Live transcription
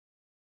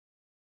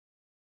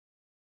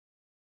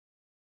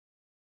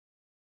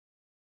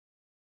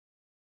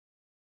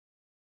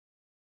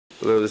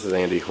Hello, this is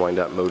Andy,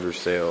 Wyandotte Motor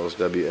Sales,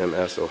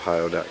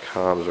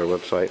 WMSOhio.com is our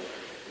website.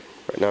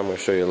 Right now I'm going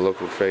to show you a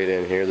local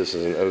trade-in here. This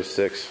is an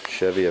 06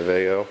 Chevy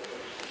Aveo.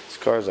 This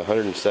car has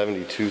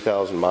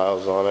 172,000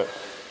 miles on it.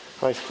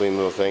 Nice clean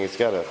little thing. It's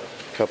got a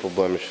couple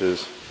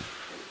blemishes.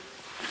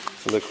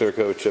 Some of the clear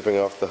coat chipping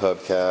off the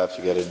hubcaps.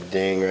 You got a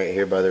ding right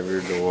here by the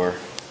rear door.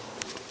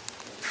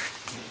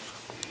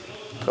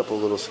 A couple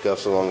little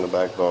scuffs along the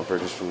back bumper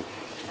just from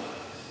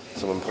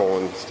someone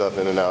pulling stuff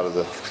in and out of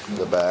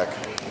the back.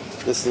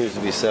 This needs to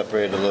be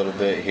separated a little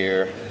bit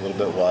here, a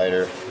little bit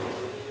wider.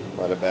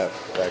 Might have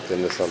backed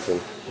into something.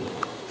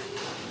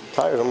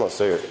 Tires, I'm going to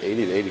say, are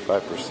 80 to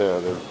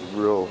 85%. They're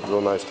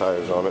real nice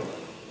tires on it.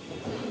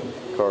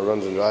 Car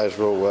runs and drives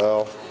real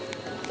well.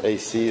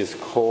 AC is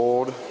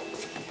cold.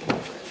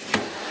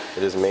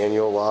 It is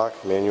manual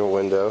lock, manual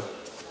window.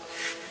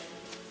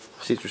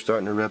 Seats are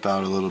starting to rip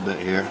out a little bit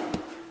here.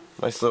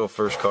 Nice little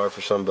first car for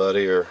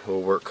somebody, or a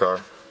little work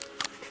car.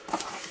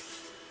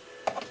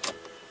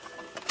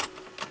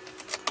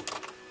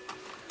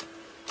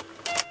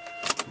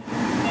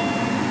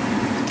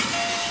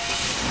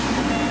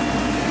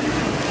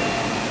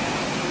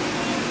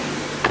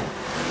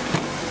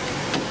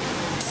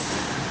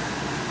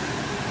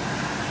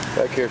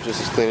 Back here it's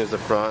just as clean as the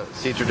front.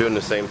 Seats are doing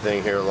the same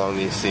thing here along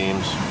these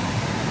seams.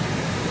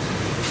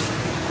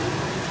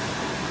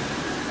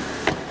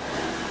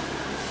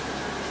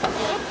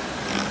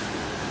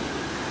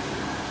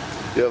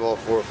 You have all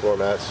four floor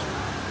mats.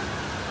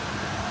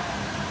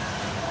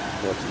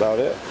 That's about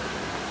it.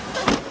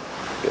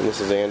 Again, this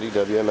is Andy,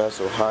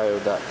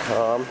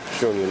 WMSOhio.com,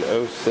 showing you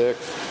an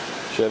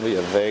 06 Chevy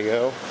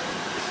Aveo.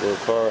 This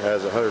little car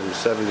has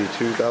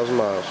 172,000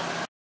 miles.